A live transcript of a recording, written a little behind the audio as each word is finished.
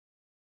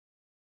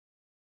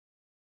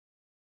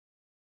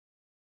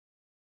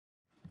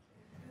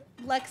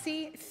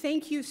Lexi,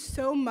 thank you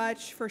so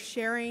much for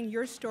sharing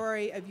your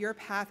story of your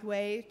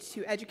pathway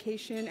to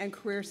education and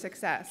career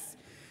success.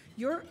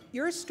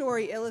 Your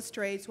story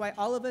illustrates why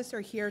all of us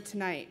are here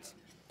tonight.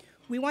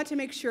 We want to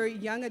make sure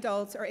young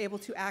adults are able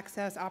to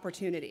access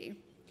opportunity.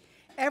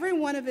 Every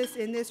one of us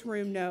in this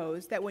room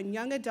knows that when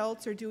young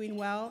adults are doing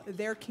well,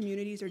 their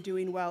communities are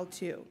doing well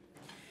too.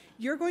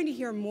 You're going to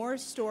hear more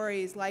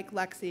stories like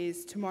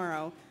Lexi's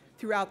tomorrow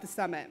throughout the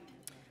summit.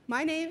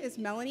 My name is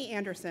Melanie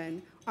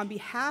Anderson. On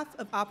behalf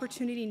of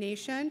Opportunity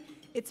Nation,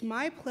 it's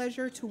my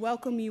pleasure to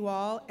welcome you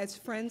all as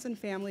friends and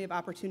family of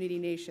Opportunity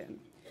Nation.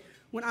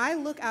 When I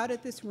look out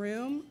at this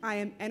room, I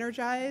am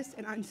energized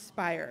and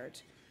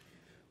inspired.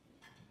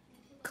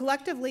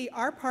 Collectively,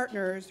 our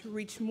partners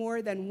reach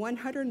more than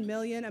 100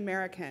 million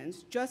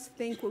Americans. Just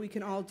think what we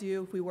can all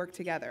do if we work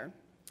together.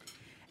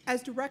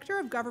 As Director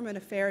of Government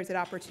Affairs at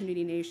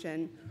Opportunity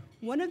Nation,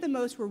 one of the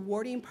most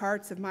rewarding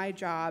parts of my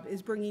job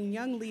is bringing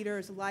young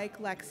leaders like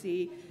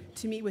Lexi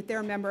to meet with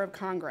their member of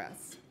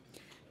Congress.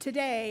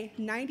 Today,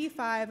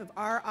 95 of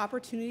our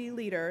opportunity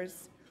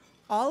leaders,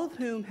 all of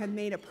whom have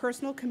made a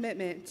personal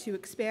commitment to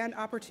expand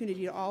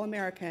opportunity to all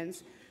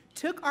Americans,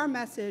 took our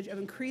message of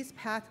increased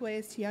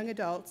pathways to young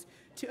adults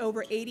to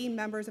over 80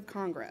 members of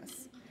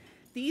Congress.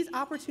 These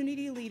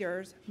opportunity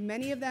leaders,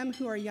 many of them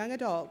who are young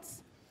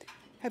adults,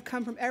 have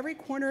come from every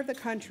corner of the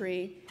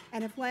country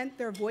and have lent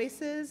their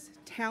voices,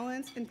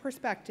 talents, and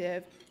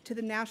perspective to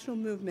the national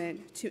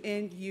movement to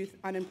end youth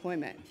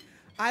unemployment.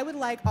 I would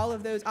like all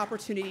of those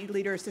opportunity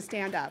leaders to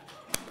stand up.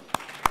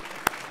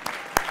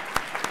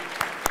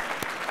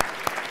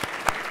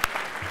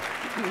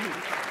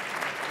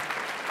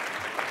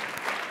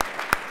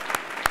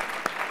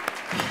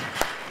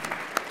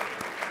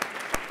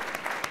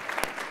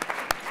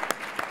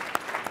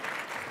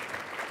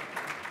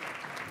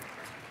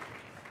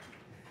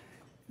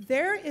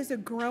 There is a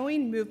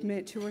growing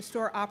movement to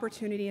restore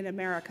opportunity in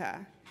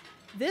America.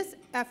 This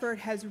effort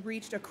has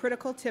reached a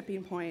critical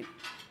tipping point,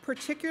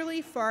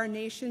 particularly for our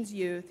nation's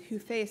youth who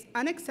face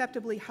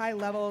unacceptably high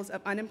levels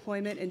of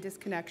unemployment and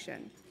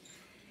disconnection.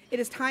 It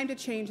is time to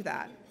change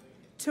that.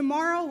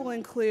 Tomorrow will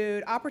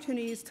include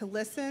opportunities to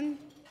listen,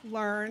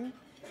 learn,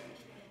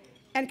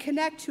 and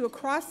connect to a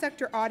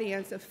cross-sector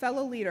audience of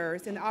fellow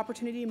leaders in the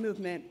opportunity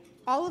movement,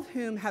 all of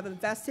whom have a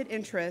vested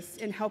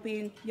interest in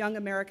helping young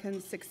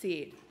Americans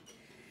succeed.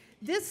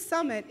 This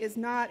summit is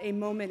not a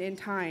moment in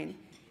time.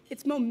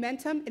 It's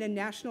momentum in a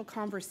national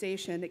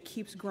conversation that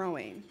keeps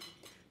growing.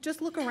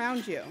 Just look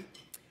around you.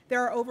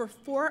 There are over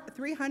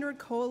 300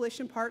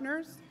 coalition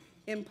partners,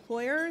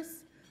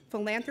 employers,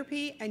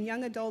 philanthropy, and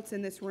young adults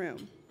in this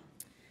room.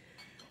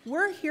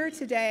 We're here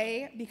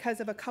today because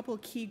of a couple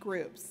key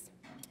groups.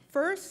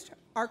 First,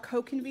 our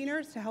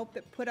co-conveners to help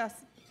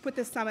put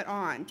this summit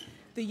on,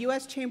 the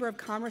U.S. Chamber of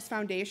Commerce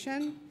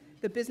Foundation,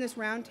 the Business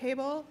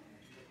Roundtable,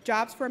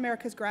 Jobs for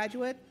America's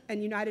Graduate,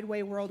 and United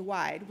Way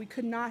Worldwide. We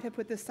could not have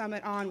put this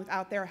summit on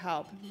without their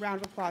help. Round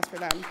of applause for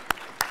them.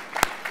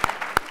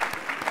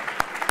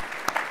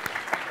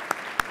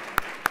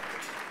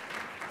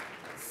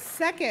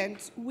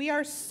 Second, we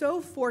are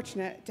so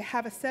fortunate to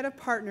have a set of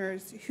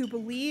partners who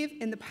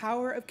believe in the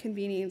power of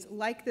convenings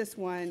like this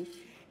one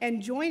and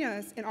join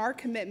us in our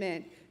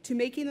commitment to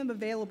making them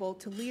available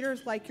to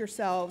leaders like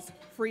yourselves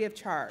free of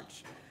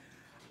charge.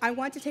 I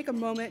want to take a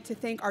moment to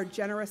thank our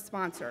generous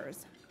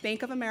sponsors,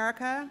 Bank of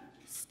America,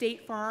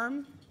 State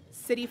Farm,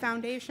 Citi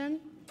Foundation,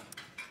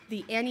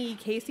 the Annie E.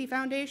 Casey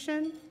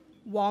Foundation,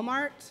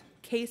 Walmart,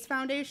 Case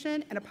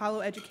Foundation, and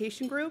Apollo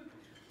Education Group.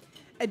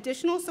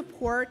 Additional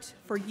support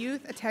for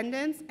youth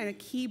attendance and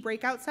key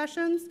breakout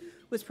sessions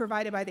was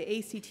provided by the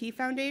ACT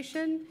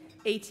Foundation,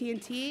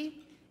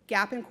 AT&T,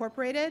 Gap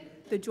Incorporated,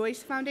 the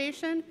Joyce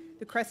Foundation,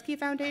 the Kresge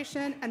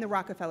Foundation, and the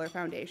Rockefeller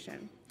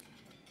Foundation.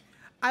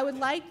 I would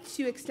like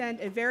to extend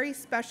a very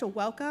special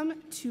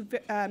welcome to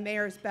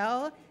Mayors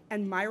Bell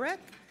and Myrick,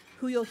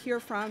 who you'll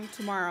hear from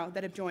tomorrow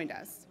that have joined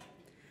us.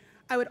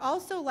 I would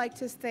also like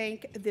to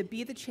thank the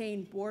Be the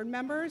Change board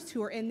members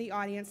who are in the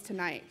audience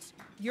tonight.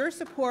 Your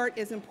support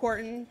is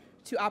important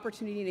to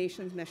Opportunity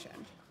Nation's mission.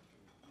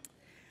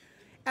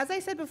 As I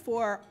said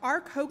before,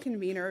 our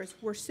co-conveners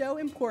were so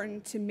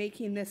important to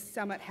making this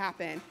summit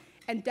happen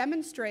and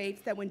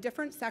demonstrates that when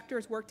different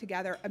sectors work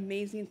together,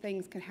 amazing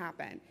things can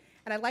happen.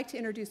 And I'd like to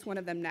introduce one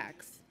of them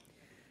next.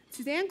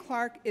 Suzanne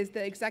Clark is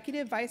the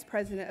Executive Vice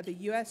President of the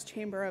U.S.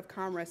 Chamber of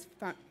Commerce,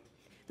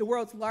 the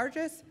world's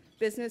largest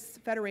business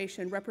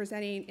federation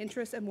representing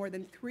interests of more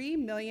than 3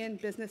 million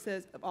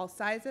businesses of all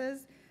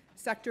sizes,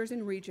 sectors,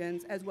 and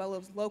regions, as well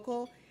as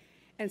local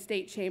and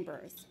state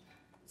chambers.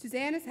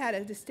 Suzanne has had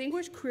a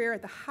distinguished career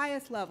at the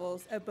highest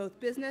levels of both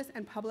business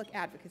and public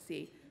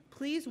advocacy.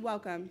 Please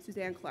welcome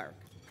Suzanne Clark.